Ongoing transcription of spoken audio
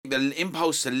the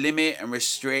impulse to limit and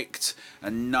restrict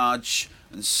and nudge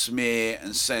and smear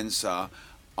and censor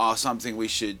are something we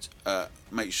should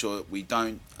make sure that we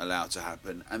don't allow to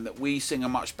happen, and that we sing a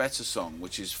much better song,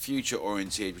 which is future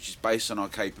oriented, which is based on our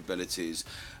capabilities,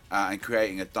 and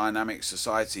creating a dynamic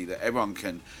society that everyone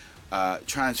can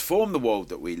transform the world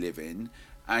that we live in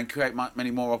and create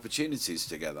many more opportunities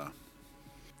together.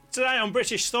 Today on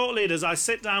British Thought Leaders, I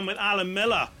sit down with Alan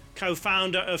Miller,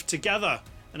 co-founder of Together,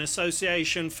 an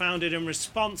association founded in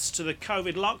response to the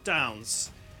COVID lockdowns.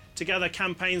 Together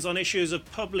campaigns on issues of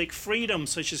public freedom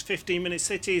such as 15-minute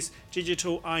cities,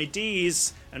 digital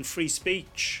IDs and free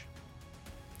speech.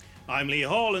 I'm Lee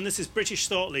Hall and this is British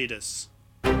Thought Leaders.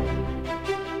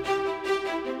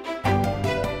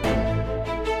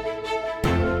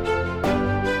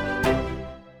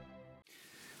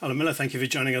 Alan Miller, thank you for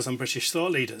joining us on British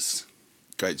Thought Leaders.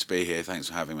 Great to be here, thanks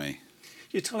for having me.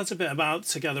 You tell us a bit about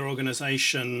Together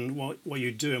organisation, what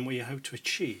you do and what you hope to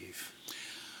achieve.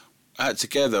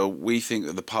 Together, we think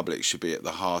that the public should be at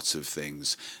the heart of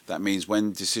things. That means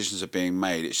when decisions are being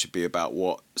made, it should be about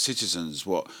what citizens,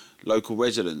 what local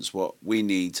residents, what we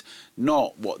need,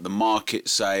 not what the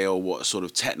markets say or what sort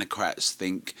of technocrats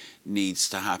think needs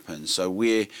to happen. So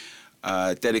we're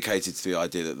dedicated to the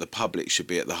idea that the public should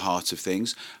be at the heart of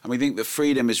things. And we think that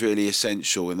freedom is really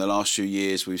essential. In the last few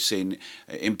years, we've seen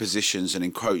impositions and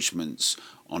encroachments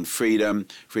on freedom,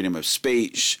 freedom of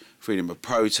speech, freedom of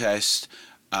protest,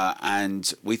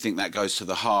 and we think that goes to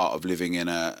the heart of living in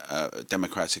a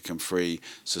democratic and free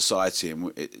society,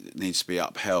 and it needs to be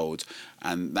upheld.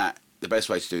 And that the best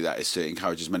way to do that is to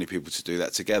encourage as many people to do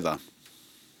that together.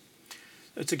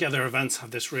 Together events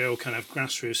have this real kind of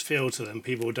grassroots feel to them.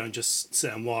 People don't just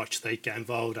sit and watch, they get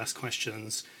involved, ask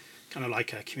questions, kind of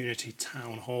like a community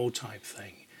town hall type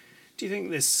thing. Do you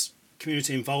think this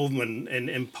community involvement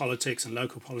in politics and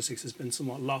local politics has been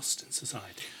somewhat lost in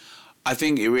society? I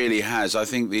think it really has. I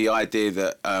think the idea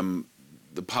that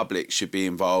the public should be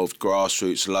involved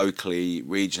grassroots, locally,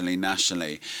 regionally,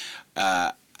 nationally,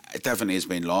 it definitely has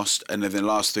been lost. And in the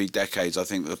last 3 decades, I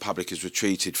think that the public has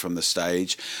retreated from the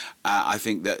stage. I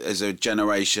think that as a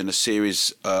generation, a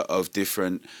series of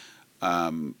different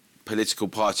political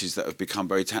parties that have become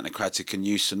very technocratic and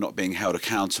used to not being held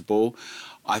accountable.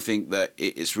 I think that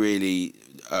it is really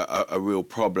a real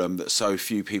problem that so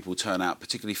few people turn out,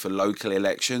 particularly for local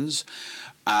elections,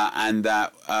 and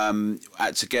that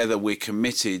at Together we're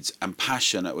committed and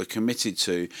passionate. We're committed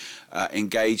to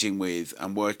engaging with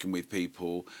and working with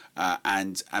people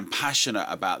and passionate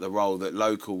about the role that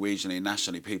local, regionally and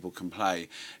nationally people can play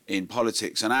in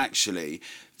politics. And actually,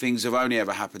 things have only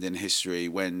ever happened in history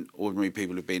when ordinary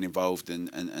people have been involved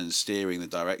and steering the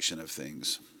direction of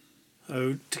things.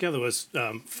 So Together was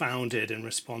founded in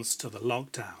response to the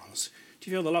lockdowns. Do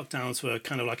you feel the lockdowns were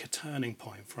kind of like a turning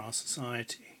point for our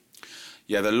society?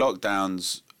 Yeah, the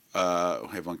lockdowns,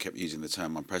 everyone kept using the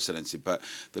term unprecedented, but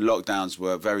the lockdowns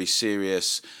were very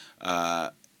serious,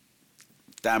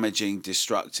 damaging,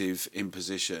 destructive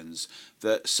impositions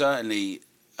that certainly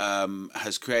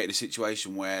has created a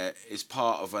situation where it's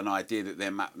part of an idea that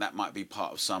that might be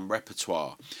part of some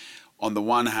repertoire. On the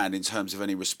one hand, in terms of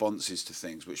any responses to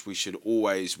things, which we should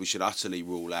utterly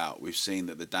rule out. We've seen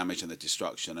that the damage and the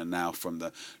destruction, and now from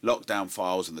the lockdown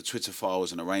files and the Twitter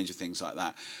files and a range of things like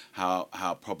that,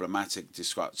 how problematic,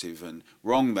 destructive and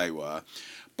wrong they were.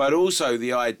 But also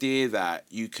the idea that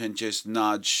you can just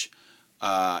nudge,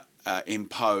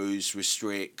 impose,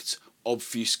 restrict,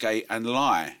 obfuscate and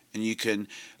lie. And you can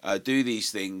do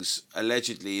these things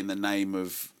allegedly in the name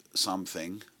of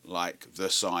something like the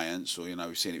science, or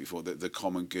we've seen it before, the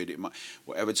common good,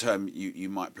 whatever term you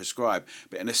might prescribe,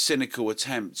 but in a cynical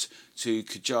attempt to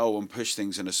cajole and push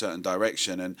things in a certain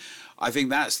direction. And I think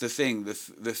that's the thing. The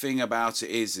thing about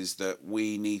it is that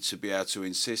we need to be able to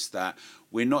insist that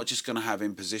we're not just going to have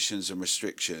impositions and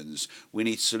restrictions. We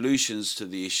need solutions to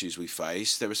the issues we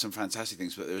face. There are some fantastic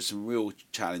things, but there are some real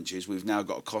challenges. We've now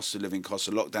got a cost of living, cost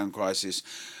of lockdown crisis,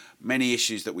 many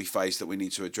issues that we face that we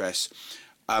need to address.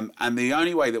 And the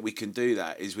only way that we can do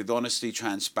that is with honesty,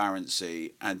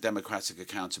 transparency and democratic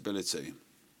accountability.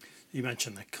 You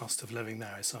mentioned the cost of living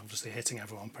there. It's obviously hitting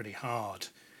everyone pretty hard.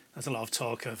 There's a lot of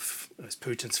talk of it's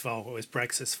Putin's fault or it's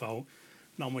Brexit's fault.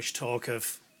 Not much talk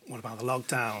of what about the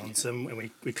lockdowns and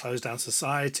when we close down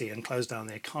society and close down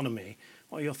the economy.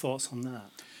 What are your thoughts on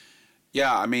that?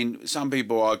 Yeah, I mean, some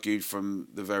people argued from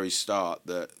the very start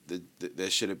that there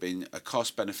should have been a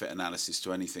cost-benefit analysis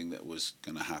to anything that was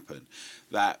going to happen.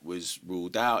 That was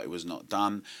ruled out. It was not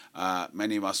done.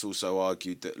 Many of us also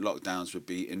argued that lockdowns would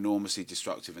be enormously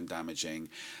destructive and damaging.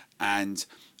 And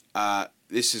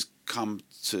this has come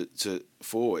to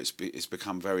fore. It's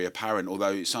become very apparent,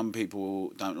 although some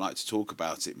people don't like to talk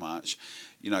about it much.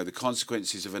 The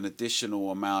consequences of an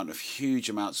additional amount of huge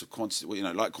amounts of quantity,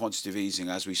 like quantitative easing,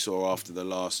 as we saw after the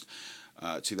last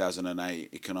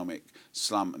 2008 economic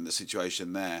slump and the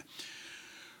situation there.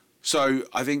 So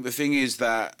I think the thing is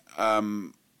that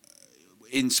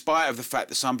in spite of the fact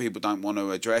that some people don't want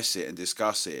to address it and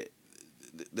discuss it,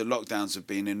 the lockdowns have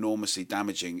been enormously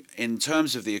damaging in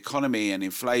terms of the economy and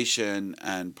inflation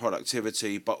and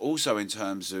productivity, but also in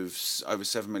terms of over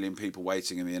 7 million people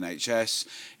waiting in the NHS,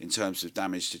 in terms of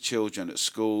damage to children at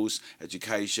schools,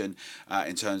 education,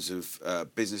 in terms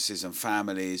of businesses and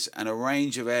families, and a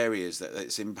range of areas that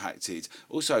it's impacted.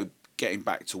 Also getting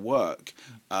back to work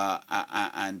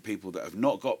and people that have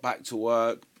not got back to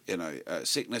work,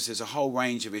 sickness. There's a whole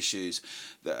range of issues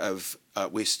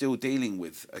that we're still dealing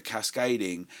with,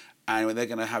 cascading, and they're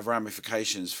going to have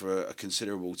ramifications for a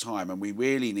considerable time. And we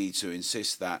really need to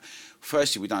insist that,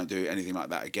 firstly, we don't do anything like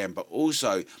that again, but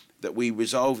also that we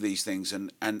resolve these things.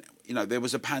 And there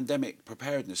was a pandemic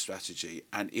preparedness strategy,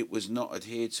 and it was not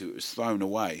adhered to. It was thrown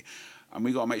away. And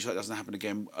we've got to make sure that doesn't happen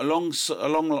again. Along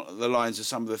the lines of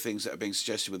some of the things that are being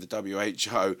suggested with the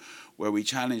WHO, where we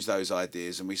challenge those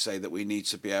ideas and we say that we need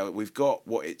to we've got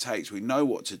what it takes, we know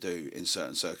what to do in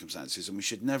certain circumstances, and we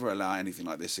should never allow anything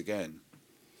like this again.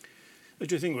 But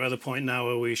do you think we're at the point now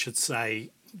where we should say,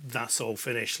 that's all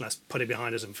finished, let's put it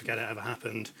behind us and forget it ever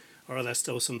happened? Or are there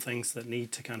still some things that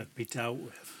need to kind of be dealt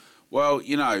with? Well,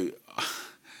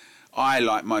 I,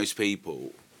 like most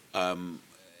people,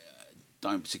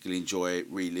 don't particularly enjoy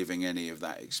reliving any of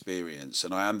that experience,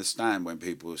 and I understand when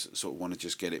people sort of want to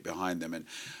just get it behind them, and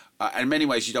in many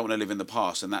ways you don't want to live in the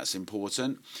past, and that's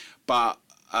important, but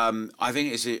I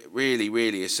think it's really,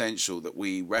 really essential that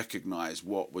we recognise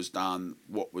what was done,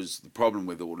 what was the problem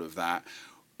with all of that,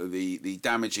 the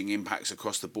damaging impacts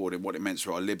across the board and what it meant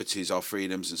for our liberties, our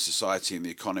freedoms and society and the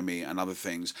economy and other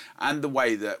things, and the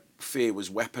way that fear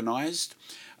was weaponised,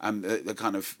 the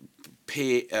kind of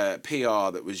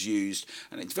PR that was used,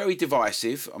 and it's very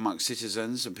divisive amongst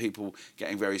citizens and people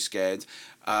getting very scared,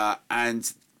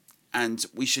 and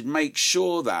we should make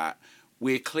sure that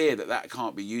we're clear that that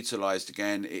can't be utilised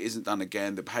again. It isn't done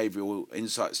again. The behavioural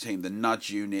insights team, the nudge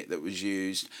unit that was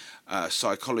used,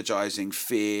 psychologising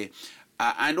fear,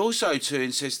 and also to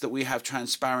insist that we have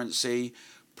transparency,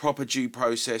 proper due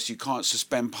process. You can't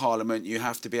suspend Parliament. You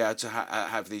have to be able to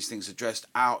have these things addressed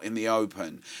out in the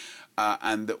open.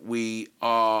 And that we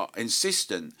are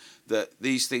insistent that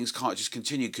these things can't just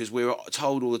continue, because we're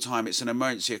told all the time it's an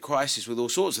emergency, a crisis with all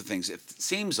sorts of things. It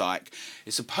seems like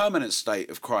it's a permanent state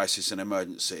of crisis and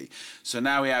emergency. So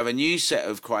now we have a new set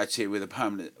of criteria with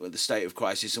the state of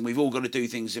crisis, and we've all got to do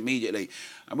things immediately.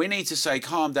 And we need to say,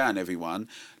 calm down, everyone.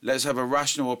 Let's have a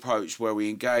rational approach where we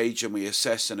engage and we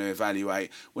assess and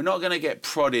evaluate. We're not going to get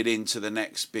prodded into the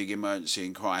next big emergency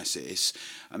and crisis,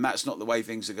 and that's not the way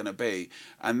things are going to be.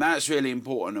 And that's really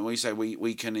important. And we say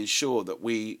we can ensure that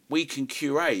we can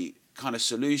curate kind of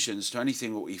solutions to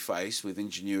anything that we face with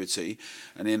ingenuity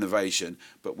and innovation,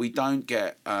 but we don't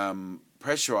get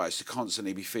pressurised to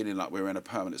constantly be feeling like we're in a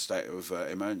permanent state of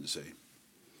emergency.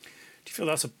 Do you feel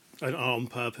that's an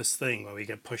on-purpose thing, where we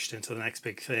get pushed into the next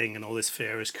big thing and all this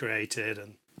fear is created?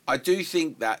 And I do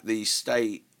think that the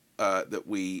state that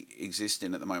we exist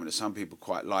in at the moment, and some people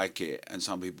quite like it and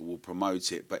some people will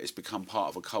promote it, but it's become part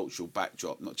of a cultural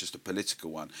backdrop, not just a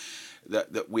political one,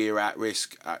 that we're at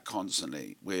risk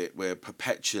constantly. We're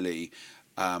perpetually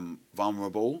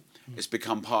vulnerable. It's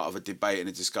become part of a debate and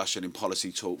a discussion in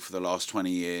policy talk for the last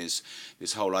 20 years,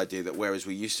 this whole idea that whereas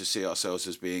we used to see ourselves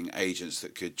as being agents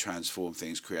that could transform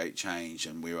things, create change,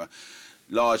 and we were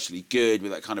largely good with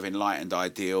that kind of enlightened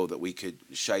ideal that we could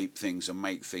shape things and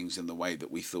make things in the way that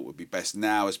we thought would be best,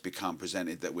 now has become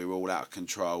presented that we're all out of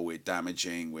control, we're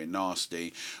damaging, we're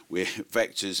nasty, we're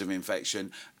vectors of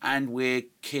infection, and we're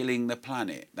killing the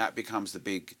planet. That becomes the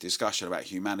big discussion about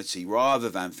humanity, rather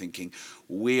than thinking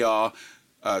we are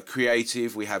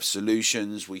creative, we have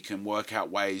solutions, we can work out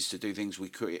ways to do things, we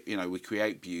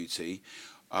create beauty.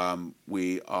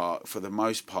 We are, for the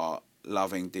most part,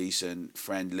 loving, decent,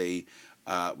 friendly.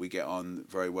 We get on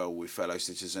very well with fellow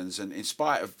citizens, and in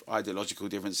spite of ideological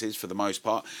differences for the most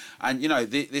part. And,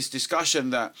 this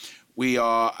discussion that we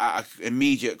are at an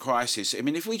immediate crisis, I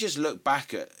mean, if we just look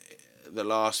back at the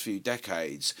last few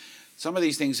decades, some of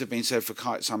these things have been said for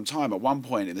quite some time. At one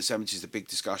point in the 70s, the big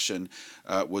discussion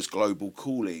was global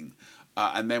cooling.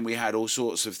 And then we had all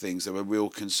sorts of things. There were real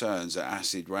concerns at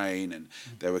acid rain, and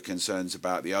there were concerns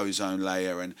about the ozone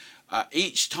layer. And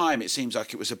each time it seems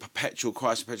like it was a perpetual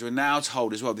crisis. We're now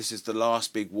told as well, this is the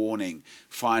last big warning,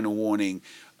 final warning.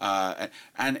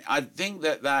 And I think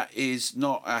that is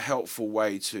not a helpful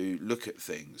way to look at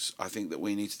things. I think that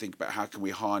we need to think about how can we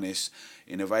harness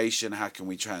innovation, how can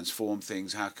we transform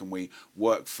things, how can we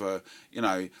work for,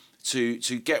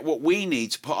 to get what we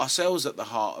need to put ourselves at the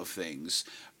heart of things.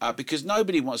 Because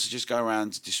nobody wants to just go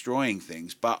around destroying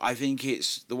things, but I think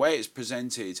it's the way it's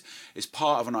presented is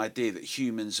part of an idea that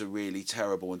humans are really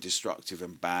terrible and destructive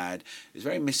and bad. It's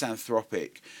very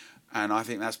misanthropic, and I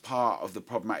think that's part of the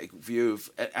problematic view of,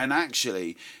 and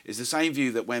actually is the same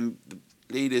view that when the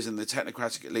leaders and the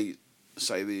technocratic elite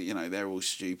say they're all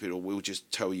stupid, or we'll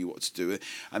just tell you what to do,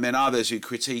 and then others who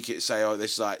critique it say, oh,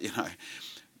 this like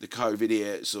the COVID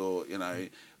idiots, or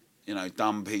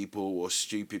dumb people or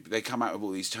stupid. They come out with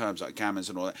all these terms like gammons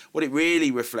and all that. What it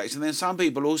really reflects, and then some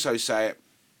people also say it,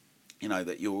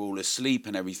 that you're all asleep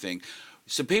and everything.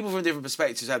 So people from different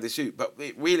perspectives have this view, but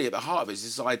it really at the heart of it is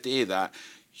this idea that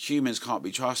humans can't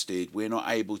be trusted. We're not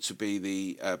able to be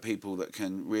the people that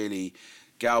can really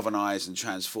galvanise and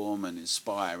transform and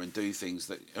inspire and do things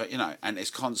that, and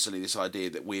it's constantly this idea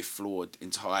that we're flawed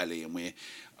entirely and we're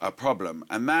a problem.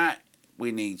 And that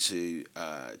we need to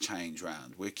change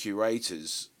round. We're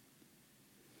curators.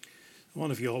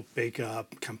 One of your big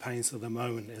campaigns at the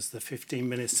moment is the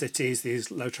 15-minute cities,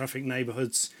 these low-traffic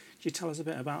neighbourhoods. Could you tell us a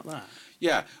bit about that?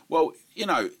 Yeah, well,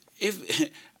 if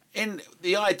in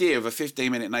the idea of a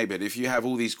 15-minute neighbourhood, if you have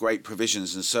all these great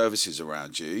provisions and services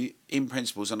around you, in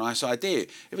principle, is a nice idea.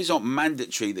 If it's not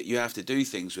mandatory that you have to do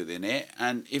things within it,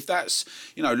 and if that's,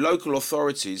 local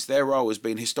authorities, their role has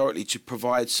been historically to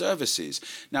provide services.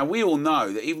 Now, we all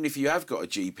know that even if you have got a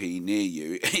GP near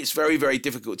you, it's very, very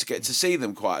difficult to get to see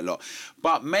them quite a lot.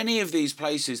 But many of these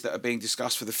places that are being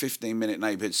discussed for the 15-minute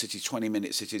neighbourhood cities,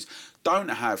 20-minute cities, don't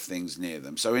have things near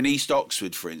them. So in East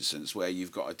Oxford, for instance, where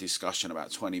you've got a discussion about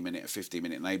 20-minute or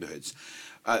 50-minute neighbourhoods,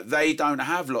 they don't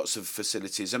have lots of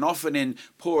facilities, and often in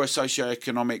poorer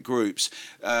socioeconomic groups,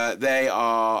 they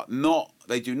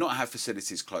do not have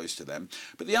facilities close to them.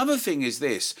 But the other thing is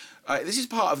this is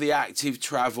part of the active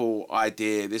travel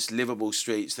idea, this livable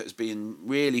streets that's been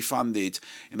really funded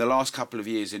in the last couple of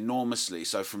years enormously.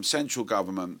 So from central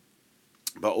government,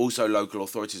 but also local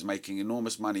authorities making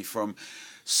enormous money from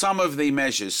some of the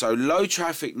measures. So low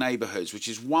traffic neighbourhoods, which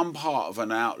is one part of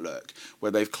an outlook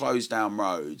where they've closed down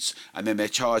roads and then they're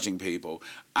charging people,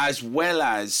 as well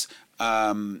as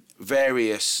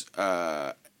various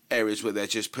areas where they're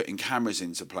just putting cameras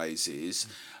into places.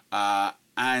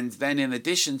 And then in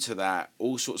addition to that,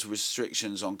 all sorts of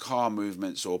restrictions on car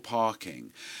movements or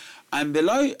parking. And the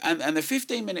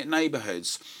 15-minute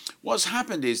neighbourhoods, what's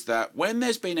happened is that when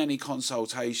there's been any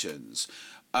consultations,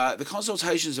 the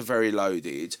consultations are very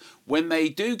loaded. When they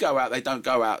do go out, they don't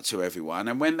go out to everyone.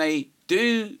 And when they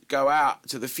do go out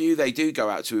to the few they do go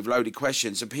out to with loaded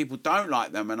questions and people don't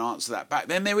like them and answer that back,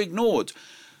 then they're ignored.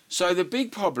 So the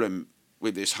big problem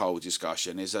with this whole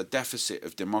discussion is a deficit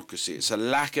of democracy. It's a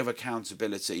lack of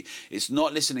accountability. It's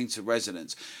not listening to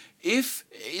residents. If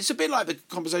it's a bit like the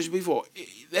conversation before,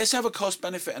 let's have a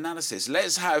cost-benefit analysis.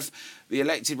 Let's have the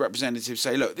elected representatives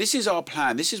say, look, this is our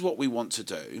plan. This is what we want to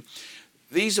do.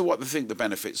 These are what they think the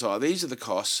benefits are. These are the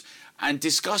costs, and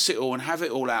discuss it all and have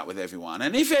it all out with everyone.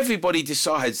 And if everybody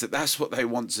decides that that's what they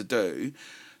want to do,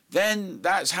 then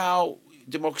that's how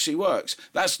democracy works.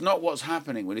 That's not what's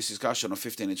happening with this discussion on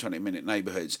 15 and 20-minute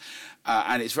neighbourhoods,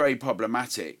 and it's very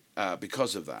problematic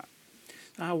because of that.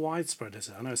 How widespread is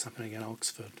it? I know it's happening in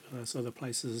Oxford, but there's other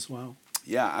places as well.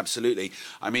 Yeah, absolutely.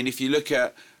 I mean, if you look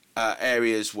at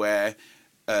areas where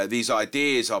these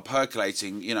ideas are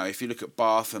percolating, if you look at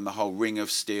Bath and the whole Ring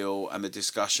of Steel and the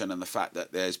discussion and the fact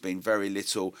that there's been very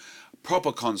little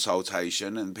proper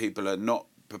consultation and people are not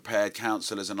prepared,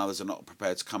 councillors and others are not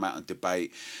prepared to come out and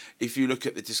debate. If you look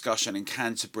at the discussion in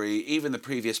Canterbury, even the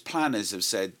previous planners have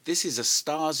said, this is a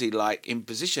Stasi-like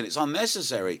imposition. It's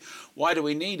unnecessary. Why do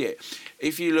we need it?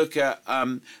 If you look at,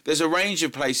 there's a range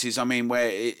of places, where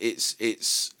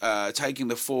it's taking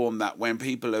the form that when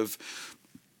people have,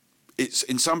 it's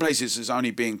in some places it's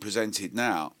only being presented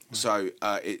now. Right. So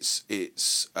it's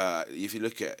if you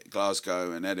look at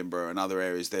Glasgow and Edinburgh and other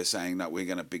areas, they're saying that we're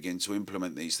going to begin to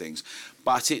implement these things,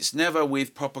 but it's never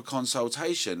with proper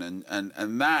consultation,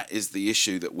 and that is the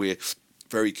issue that we're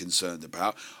very concerned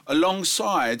about.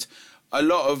 Alongside a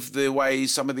lot of the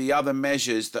ways, some of the other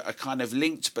measures that are kind of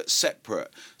linked but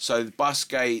separate. So bus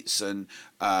gates and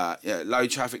low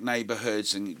traffic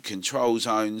neighbourhoods and control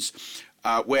zones.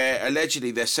 where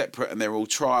allegedly they're separate and they're all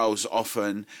trials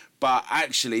often, but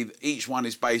actually each one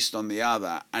is based on the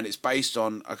other, and it's based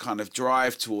on a kind of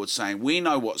drive towards saying we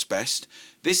know what's best.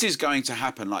 This is going to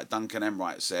happen, like Duncan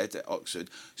Enright said at Oxford.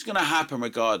 It's going to happen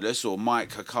regardless, or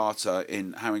Mike Carter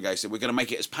in Haringey said, we're going to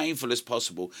make it as painful as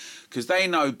possible because they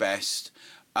know best.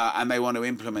 And they want to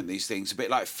implement these things, a bit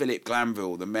like Philip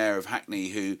Glanville, the mayor of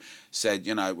Hackney, who said,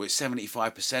 you know, we're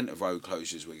 75% of road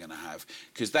closures we're going to have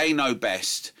because they know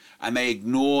best and they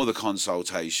ignore the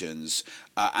consultations.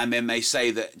 And then they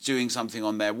say that doing something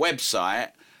on their website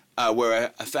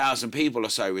where 1,000 people or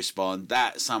so respond,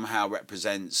 that somehow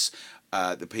represents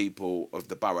the people of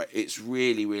the borough. It's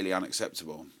really, really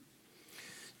unacceptable.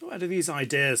 Where do these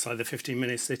ideas like the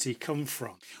 15-minute city come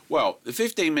from? Well, the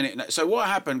 15-minute... So what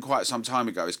happened quite some time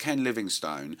ago is Ken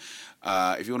Livingstone,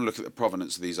 if you want to look at the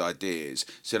provenance of these ideas,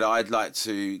 said, I'd like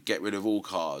to get rid of all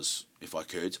cars if I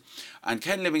could. And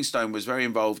Ken Livingstone was very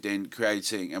involved in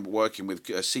creating and working with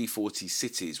C40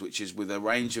 Cities, which is with a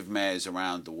range of mayors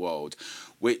around the world,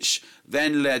 which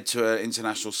then led to an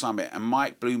international summit. And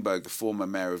Mike Bloomberg, the former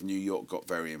mayor of New York, got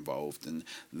very involved. And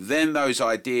then those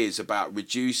ideas about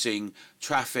reducing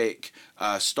traffic,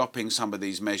 stopping some of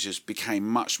these measures became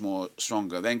much more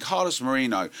stronger. Then Carlos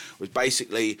Moreno was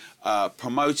basically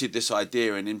promoted this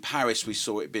idea, and in Paris we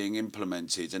saw it being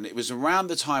implemented. And it was around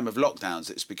the time of lockdowns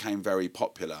that it became very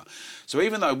popular. So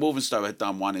even though Walthamstow had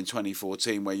done one in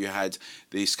 2014 where you had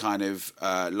this kind of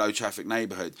low traffic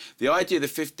neighbourhood, the idea of the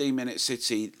 15-minute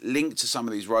city linked to some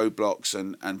of these roadblocks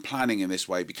and planning in this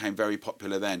way became very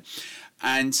popular then.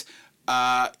 And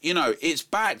you know, it's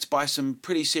backed by some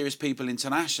pretty serious people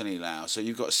internationally now. So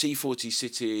you've got C40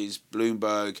 Cities,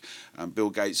 Bloomberg, Bill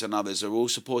Gates and others are all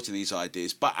supporting these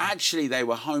ideas. But actually they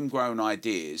were homegrown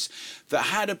ideas that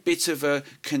had a bit of a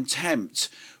contempt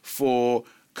for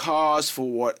cars,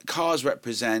 for what cars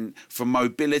represent, for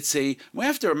mobility. We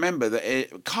have to remember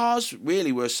that cars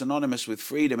really were synonymous with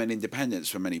freedom and independence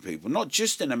for many people, not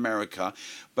just in America,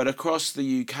 but across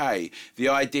the UK. The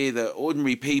idea that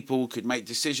ordinary people could make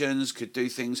decisions, could do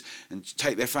things and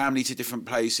take their family to different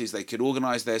places, they could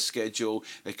organise their schedule,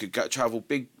 they could travel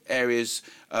big areas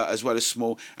as well as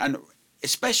small. And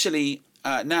especially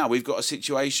now we've got a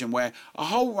situation where a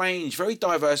whole range, very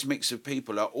diverse mix of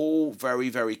people are all very,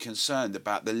 very concerned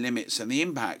about the limits and the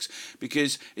impacts,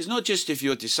 because it's not just if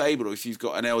you're disabled or if you've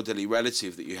got an elderly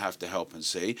relative that you have to help and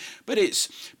see, but it's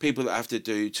people that have to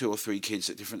do 2 or 3 kids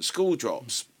at different school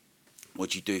drops.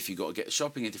 What do you do if you've got to get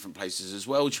shopping in different places as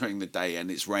well during the day and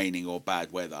it's raining or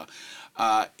bad weather?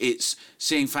 It's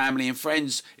seeing family and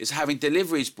friends. It's having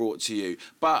deliveries brought to you.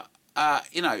 But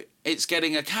you know, it's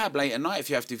getting a cab late at night if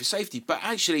you have to for safety. But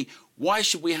actually, why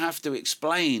should we have to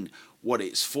explain what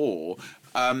it's for?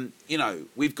 You know,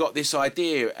 we've got this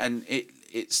idea, and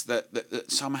it's that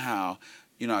somehow,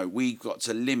 you know, we've got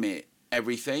to limit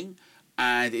everything.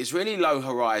 And it's really low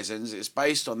horizons. It's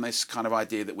based on this kind of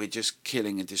idea that we're just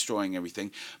killing and destroying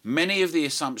everything. Many of the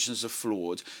assumptions are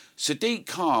flawed. Sadiq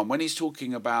Khan, when he's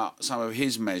talking about some of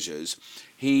his measures,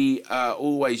 he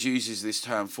always uses this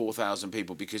term 4,000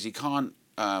 people because he can't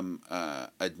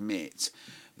admit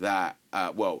that,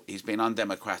 well, he's been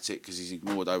undemocratic because he's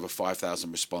ignored over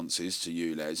 5,000 responses to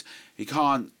ULEZ.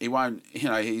 He won't, you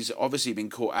know, he's obviously been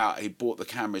caught out. He bought the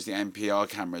cameras, the NPR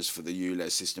cameras for the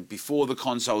ULEZ system before the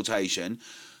consultation,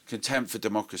 contempt for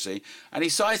democracy. And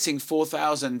he's citing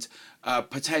 4,000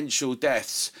 potential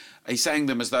deaths. He's saying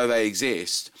them as though they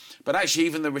exist. But actually,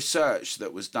 even the research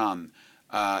that was done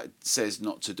says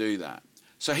not to do that.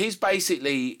 So he's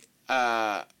basically...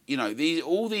 you know,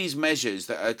 all these measures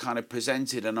that are kind of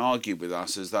presented and argued with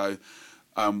us as though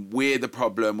we're the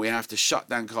problem, we have to shut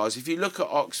down cars. If you look at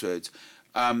Oxford,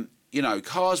 you know,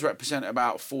 cars represent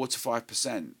about 4 to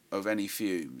 5% of any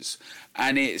fumes.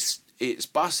 And it's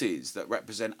buses that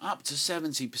represent up to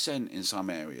 70% in some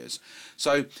areas.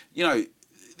 So, you know,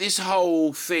 this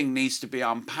whole thing needs to be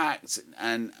unpacked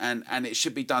and it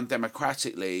should be done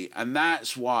democratically. And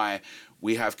that's why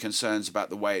we have concerns about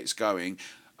the way it's going.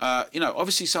 You know,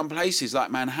 obviously some places like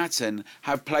Manhattan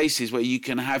have places where you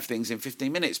can have things in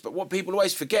 15 minutes. But what people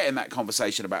always forget in that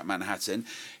conversation about Manhattan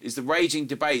is the raging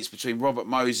debates between Robert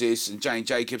Moses and Jane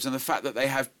Jacobs and the fact that they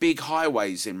have big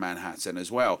highways in Manhattan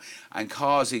as well. And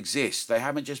cars exist. They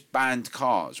haven't just banned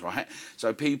cars, right?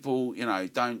 So people, you know,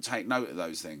 don't take note of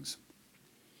those things.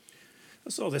 I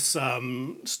saw this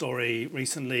story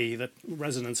recently that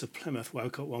residents of Plymouth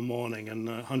woke up one morning and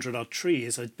 100-odd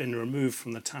trees had been removed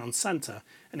from the town centre,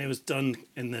 and it was done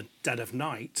in the dead of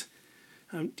night.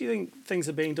 Do you think things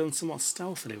are being done somewhat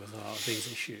stealthily with a lot of these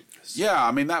issues? Yeah,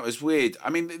 I mean, that was weird. I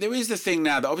mean, there is the thing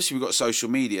now that obviously we've got social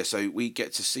media, so we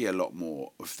get to see a lot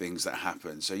more of things that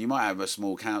happen. So you might have a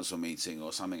small council meeting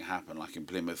or something happen, like in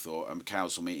Plymouth, or a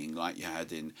council meeting like you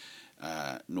had in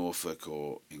Norfolk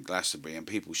or in Glastonbury, and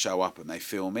people show up and they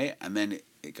film it, and then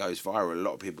it goes viral. A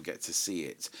lot of people get to see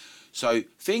it. So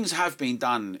things have been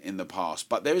done in the past,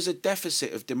 but there is a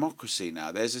deficit of democracy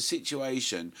now. There's a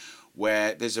situation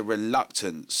where there's a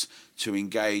reluctance to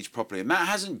engage properly. And that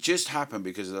hasn't just happened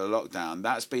because of the lockdown.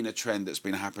 That's been a trend that's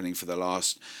been happening for the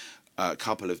last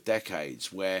couple of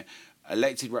decades, where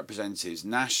elected representatives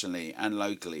nationally and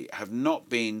locally have not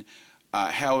been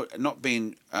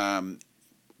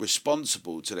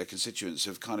responsible to their constituents,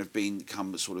 have kind of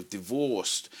become sort of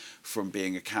divorced from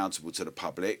being accountable to the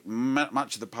public.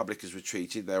 Much of the public has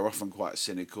retreated. They're often quite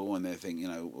cynical and they think, you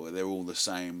know, well, they're all the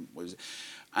same.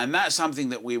 And that's something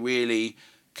that we're really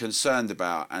concerned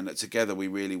about, and that together we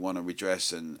really want to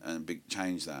redress and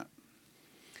change that.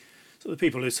 So the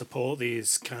people who support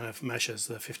these kind of measures,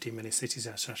 the 15-minute cities,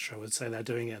 etc., would say they're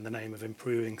doing it in the name of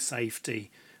improving safety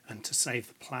and to save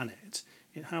the planet.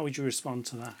 How would you respond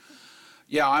to that?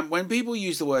 Yeah, when people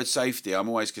use the word safety, I'm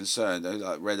always concerned.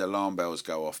 Like red alarm bells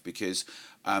go off, because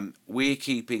we're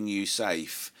keeping you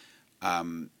safe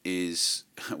is,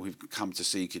 we've come to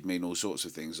see, could mean all sorts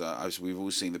of things. We've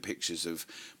all seen the pictures of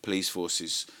police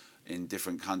forces in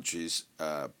different countries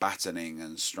battening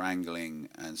and strangling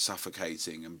and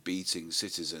suffocating and beating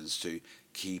citizens to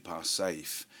keep us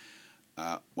safe.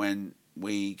 When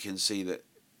we can see that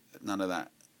none of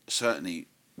that certainly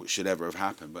should ever have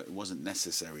happened, but it wasn't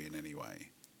necessary in any way.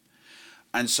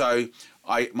 And so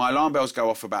my alarm bells go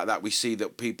off about that. We see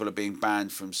that people are being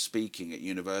banned from speaking at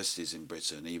universities in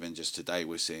Britain. Even just today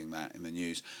we're seeing that in the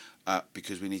news,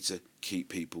 because we need to keep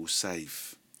people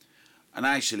safe. And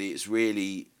actually it's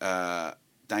really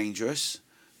dangerous,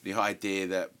 the idea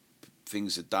that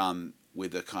things are done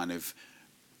with a kind of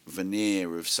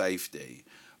veneer of safety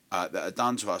that are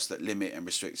done to us that limit and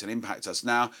restrict and impact us.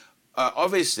 Now,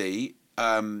 obviously,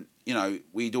 you know,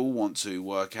 we'd all want to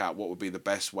work out what would be the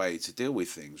best way to deal with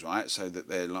things, right? So that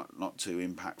they're not too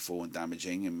impactful and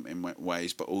damaging in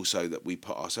ways, but also that we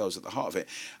put ourselves at the heart of it.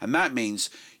 And that means,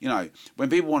 you know, when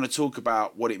people want to talk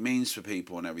about what it means for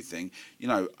people and everything, you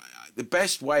know, the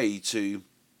best way to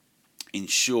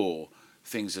ensure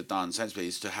things are done sensibly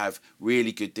is to have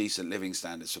really good, decent living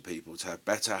standards for people, to have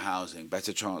better housing,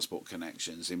 better transport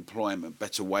connections, employment,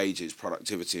 better wages,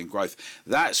 productivity and growth.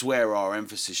 That's where our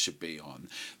emphasis should be on.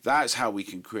 That's how we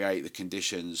can create the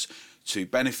conditions to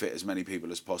benefit as many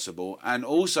people as possible, and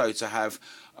also to have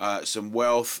some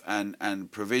wealth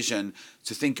and provision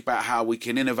to think about how we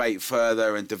can innovate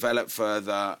further and develop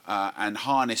further and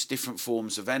harness different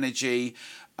forms of energy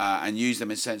and use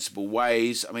them in sensible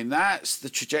ways. I mean, that's the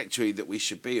trajectory that we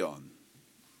should be on.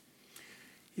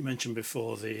 You mentioned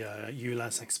before the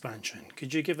ULEZ expansion.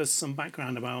 Could you give us some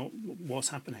background about what's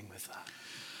happening with that?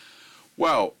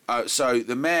 Well, so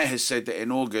the mayor has said that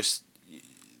in August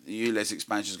the ULEZ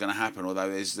expansion is going to happen, although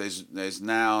there's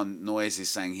now noises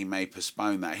saying he may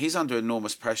postpone that. He's under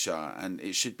enormous pressure, and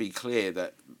it should be clear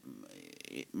that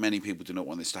many people do not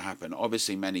want this to happen.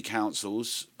 Obviously, many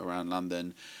councils around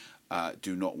London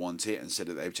do not want it and said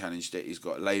that they've challenged it. He's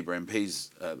got Labour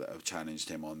MPs that have challenged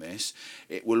him on this.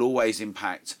 It will always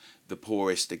impact the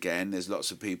poorest again. There's lots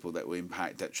of people that will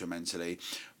impact detrimentally.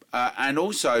 And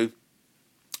also,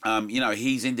 you know,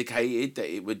 he's indicated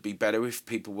that it would be better if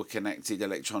people were connected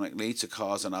electronically to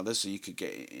cars and others, so you could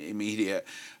get immediate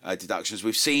deductions.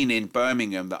 We've seen in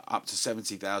Birmingham that up to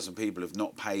 70,000 people have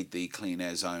not paid the Clean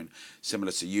Air Zone,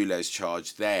 similar to ULEZ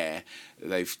charge there.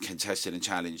 They've contested and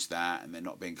challenged that, and they're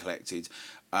not being collected.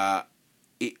 I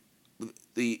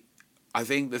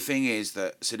think the thing is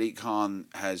that Sadiq Khan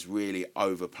has really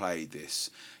overplayed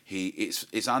this.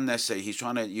 It's unnecessary. He's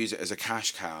trying to use it as a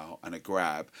cash cow and a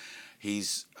grab.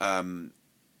 He's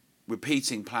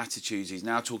repeating platitudes. He's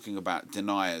now talking about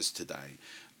deniers today.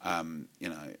 You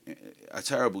know, a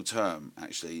terrible term,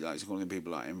 actually. Like, he's calling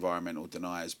people like environmental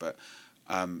deniers, but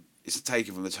it's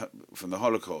taken from the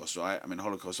Holocaust, right? I mean,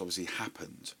 Holocaust obviously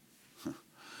happened.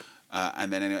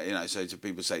 And then, you know, so to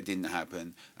people say it didn't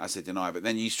happen, that's a denier. But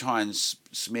then you try and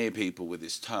smear people with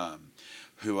this term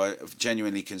who are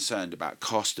genuinely concerned about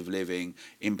cost of living,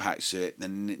 impacts to it, the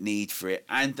need for it,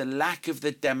 and the lack of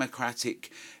the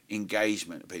democratic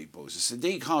engagement of people. So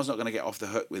Sadiq Khan's not going to get off the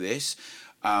hook with this.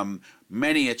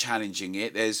 Many are challenging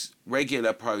it. There's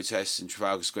regular protests in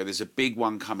Trafalgar Square. There's a big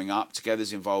one coming up.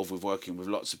 Together's involved with working with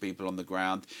lots of people on the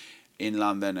ground in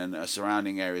London and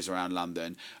surrounding areas around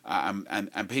London,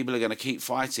 and people are going to keep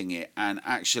fighting it. And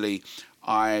actually,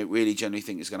 I really generally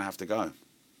think it's going to have to go.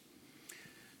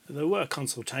 There were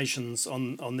consultations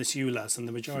on this ULEZ, and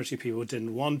the majority of people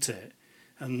didn't want it,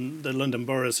 and the London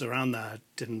boroughs around there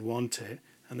didn't want it,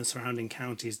 and the surrounding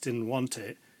counties didn't want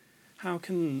it. How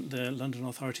can the London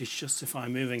authorities justify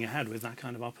moving ahead with that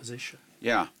kind of opposition?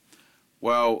 Yeah,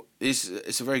 well,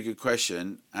 it's a very good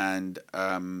question, and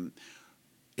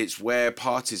it's where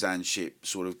partisanship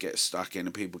sort of gets stuck in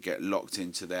and people get locked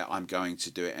into their I'm going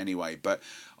to do it anyway. But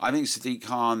I think Sadiq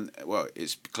Khan, well,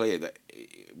 it's clear that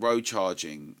road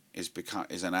charging is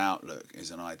an outlook,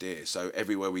 is an idea. So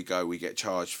everywhere we go, we get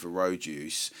charged for road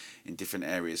use in different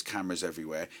areas, cameras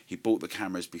everywhere. He bought the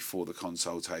cameras before the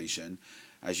consultation.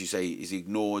 As you say, he's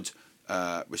ignored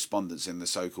respondents in the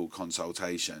so-called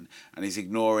consultation, and he's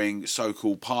ignoring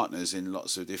so-called partners in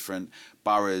lots of different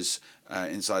boroughs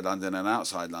inside London and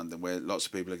outside London, where lots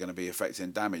of people are going to be affected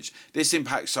and damaged. This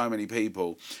impacts so many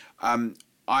people.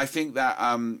 I think that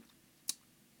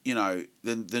you know,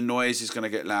 the noise is going to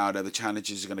get louder, the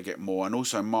challenges are going to get more, and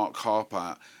also Mark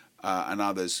Harper and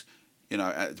others, you know,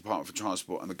 at the Department for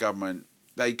Transport and the government,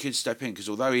 they could step in, because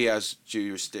although he has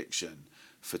jurisdiction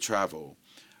for travel,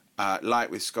 like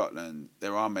with Scotland,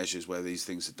 there are measures where these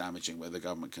things are damaging, where the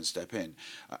government can step in.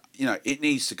 You know, it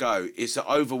needs to go. It's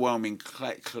overwhelmingly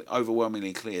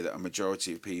clear that a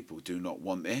majority of people do not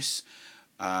want this,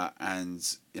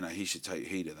 and you know, he should take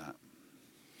heed of that.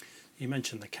 You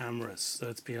mentioned the cameras.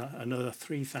 There's been another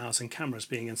 3,000 cameras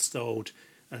being installed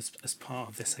as part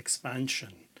of this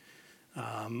expansion,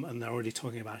 and they're already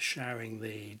talking about sharing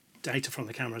the data from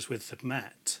the cameras with the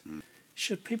Met.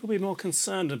 Should people be more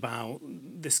concerned about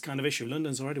this kind of issue?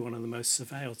 London's already one of the most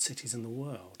surveilled cities in the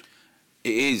world.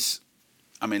 It is.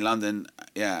 I mean, London,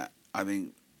 yeah, I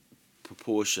think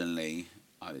proportionally,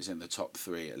 it's in the top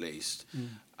 3 at least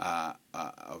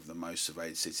of the most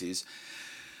surveilled cities.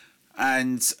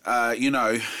 And, you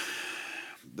know,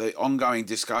 the ongoing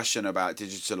discussion about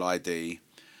digital ID,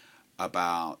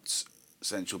 about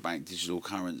central bank digital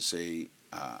currency,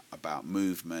 about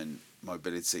movement,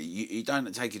 mobility. You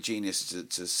don't take a genius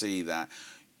to see that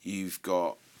you've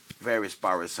got various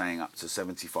boroughs saying up to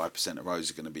 75% of roads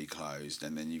are going to be closed,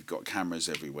 and then you've got cameras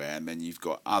everywhere, and then you've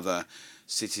got other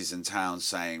cities and towns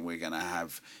saying we're going to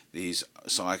have these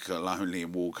cycle only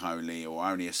and walk only, or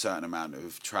only a certain amount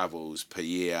of travels per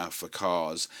year for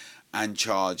cars and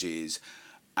charges.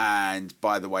 And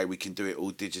by the way, we can do it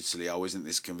all digitally. Oh, isn't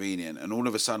this convenient? And all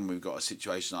of a sudden we've got a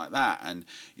situation like that, and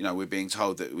you know, we're being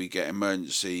told that we get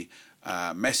emergency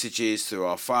messages through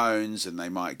our phones, and they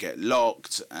might get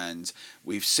locked. And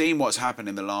we've seen what's happened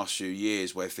in the last few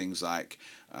years, where things like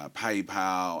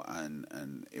PayPal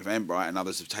and Eventbrite and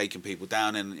others have taken people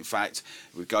down. And in fact,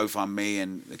 with GoFundMe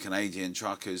and the Canadian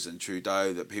truckers and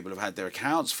Trudeau, that people have had their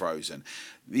accounts frozen.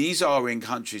 These are in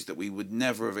countries that we would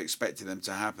never have expected them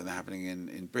to happen. They're happening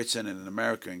in Britain and in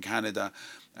America and Canada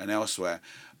and elsewhere.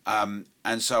 And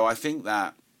so I think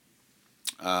that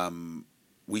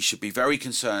we should be very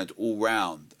concerned all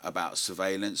round about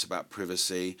surveillance, about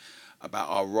privacy, about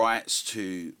our rights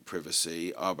to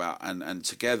privacy, and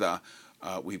together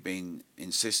we've been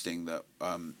insisting that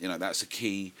you know, that's a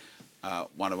key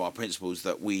one of our principles,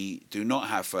 that we do not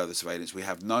have further surveillance. We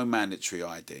have no mandatory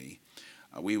ID.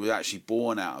 We were actually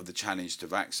born out of the challenge to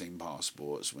vaccine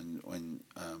passports when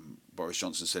Boris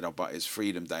Johnson said, "Oh, but it's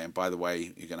Freedom Day, and by the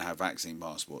way, you're going to have vaccine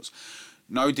passports."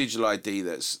 No digital ID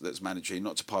that's mandatory,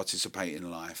 not to participate in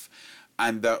life,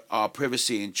 and that our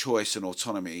privacy and choice and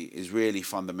autonomy is really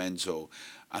fundamental.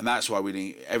 And that's why we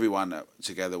need everyone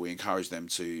together. We encourage them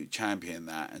to champion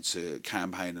that and to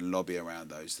campaign and lobby around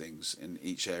those things in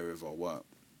each area of our work.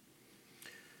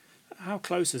 How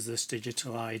close is this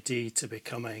digital ID to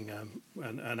becoming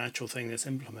an actual thing that's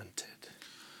implemented?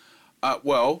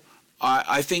 Well,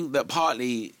 I think that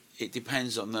partly it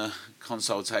depends on the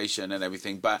consultation and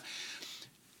everything, but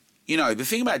you know, the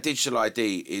thing about digital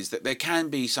ID is that there can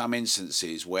be some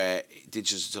instances where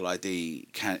digital ID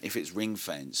can, if it's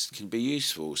ring-fenced, can be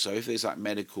useful. So if there's like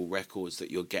medical records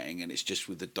that you're getting and it's just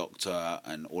with the doctor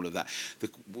and all of that,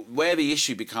 where the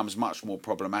issue becomes much more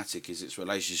problematic is its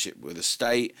relationship with the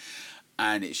state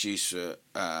and its use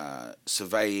for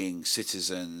surveying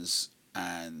citizens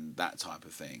and that type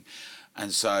of thing.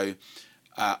 And so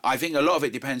I think a lot of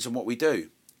it depends on what we do.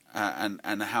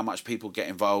 And how much people get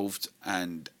involved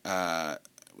and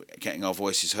getting our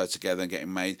voices heard together and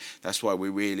getting made. That's why we're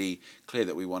really clear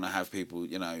that we want to have people,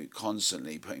 you know,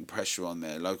 constantly putting pressure on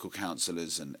their local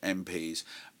councillors and MPs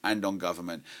and on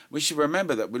government. We should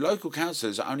remember that with local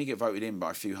councillors only get voted in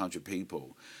by a few hundred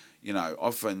people. You know,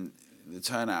 often the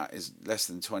turnout is less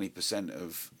than 20%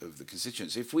 of the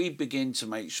constituents. If we begin to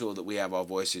make sure that we have our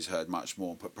voices heard much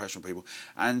more, put pressure on people,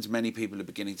 and many people are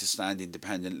beginning to stand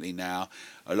independently now,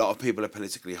 a lot of people are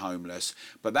politically homeless,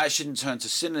 but that shouldn't turn to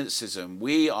cynicism.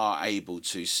 We are able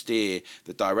to steer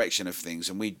the direction of things,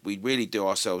 and we really do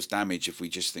ourselves damage if we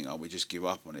just think, oh, we just give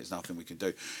up on it, there's nothing we can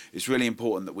do. It's really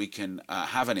important that we can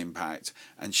have an impact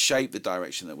and shape the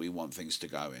direction that we want things to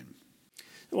go in.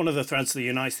 One of the threads that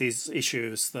unites these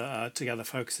issues that Together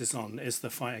focuses on is the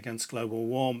fight against global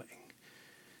warming.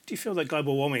 Do you feel that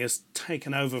global warming has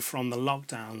taken over from the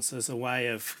lockdowns as a way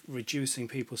of reducing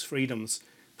people's freedoms,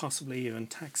 possibly even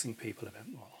taxing people a bit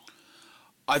more?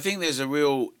 I think there's a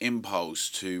real impulse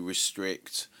to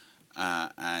restrict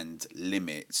and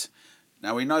limit.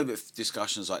 Now, we know that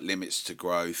discussions like limits to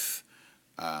growth,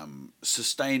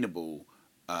 sustainable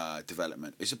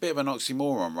development. It's a bit of an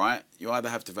oxymoron, right? You either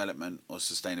have development or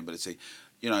sustainability.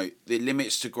 You know, the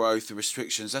limits to growth, the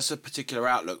restrictions, that's a particular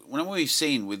outlook. When we've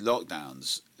seen with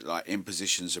lockdowns, like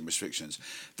impositions and restrictions,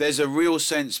 there's a real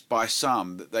sense by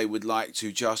some that they would like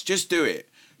to just do it,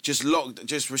 just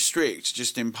restrict,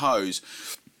 just impose,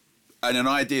 and an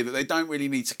idea that they don't really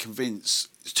need to convince.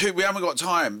 We haven't got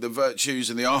time, the virtues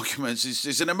and the arguments.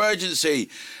 It's an emergency.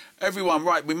 Everyone,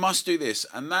 right, we must do this.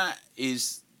 And that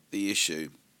is the issue.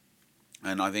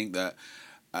 And I think that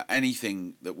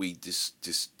anything that we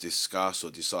discuss or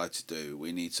decide to do,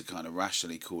 we need to kind of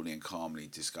rationally, coolly and calmly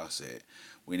discuss it.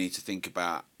 We need to think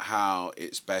about how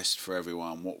it's best for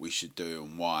everyone, what we should do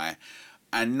and why,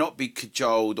 and not be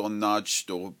cajoled or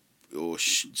nudged or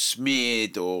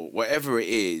smeared or whatever it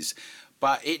is.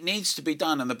 But it needs to be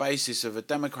done on the basis of a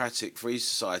democratic, free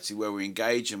society where we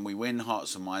engage and we win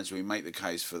hearts and minds, we make the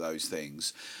case for those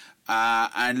things.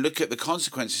 And look at the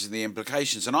consequences and the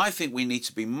implications. And I think we need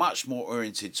to be much more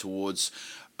oriented towards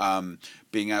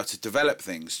being able to develop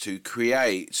things, to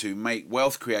create, to make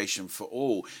wealth creation for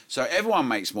all, so everyone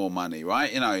makes more money,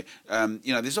 right?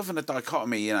 There's often a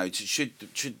dichotomy. Should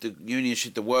the union,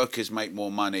 should the workers make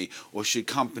more money, or should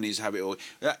companies have it all?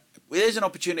 There's an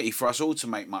opportunity for us all to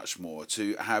make much more,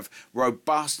 to have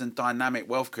robust and dynamic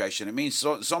wealth creation. It means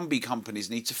zombie companies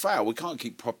need to fail. We can't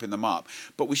keep propping them up,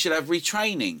 but we should have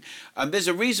retraining. There's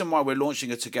a reason why we're launching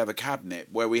a Together cabinet,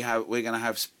 where we're going to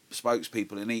have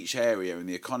spokespeople in each area, in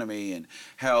the economy and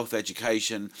health,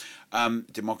 education,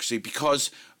 democracy, because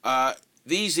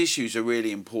these issues are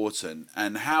really important,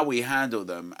 and how we handle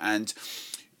them. And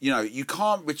you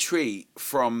can't retreat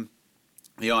from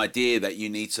the idea that you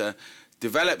need to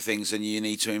develop things, and you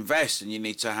need to invest, and you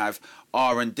need to have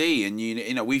R&D,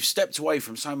 and we've stepped away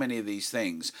from so many of these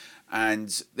things,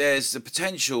 and there's the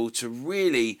potential to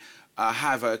really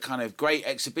have a kind of great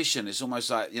exhibition. It's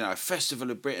almost like a festival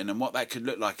of Britain, and what that could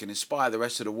look like, and inspire the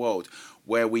rest of the world,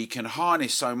 where we can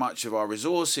harness so much of our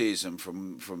resources, and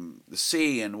from the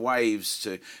sea and waves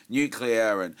to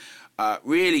nuclear, and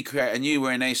really create a new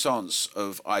renaissance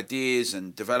of ideas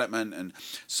and development and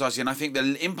society. And I think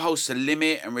the impulse to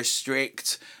limit and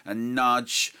restrict and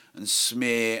nudge and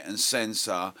smear and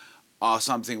censor are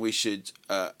something we should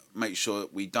make sure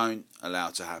that we don't allow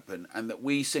to happen, and that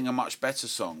we sing a much better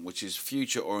song, which is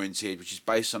future oriented, which is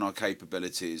based on our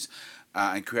capabilities,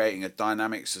 and creating a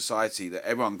dynamic society that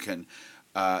everyone can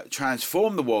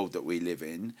transform the world that we live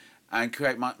in and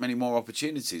create many more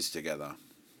opportunities together.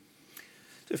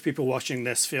 If people watching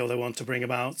this feel they want to bring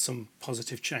about some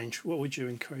positive change, what would you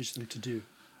encourage them to do?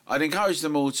 I'd encourage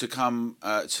them all to come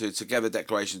to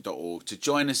togetherdeclaration.org, to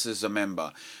join us as a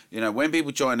member. When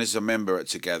people join as a member at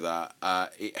Together,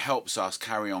 it helps us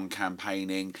carry on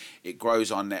campaigning. It grows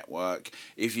our network.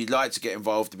 If you'd like to get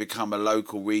involved to become a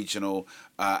local, regional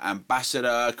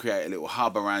ambassador, create a little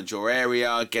hub around your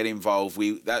area, get involved.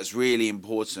 That's really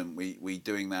important. We're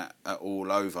doing that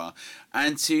all over.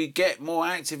 And to get more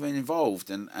active and involved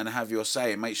and have your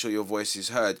say and make sure your voice is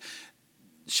heard.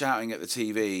 Shouting at the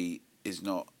TV is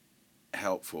not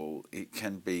helpful. It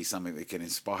can be something that can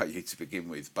inspire you to begin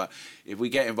with, but if we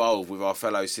get involved with our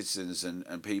fellow citizens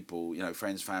and people,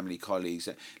 friends, family, colleagues,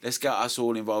 let's get us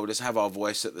all involved. Let's have our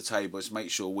voice at the table. Let's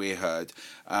make sure we're heard.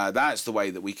 That's the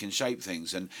way that we can shape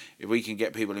things, and if we can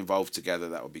get people involved together,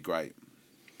 that would be great.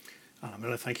 Alan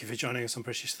Miller, thank you for joining us on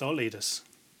British Thought Leaders.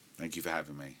 Thank you for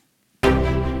having me.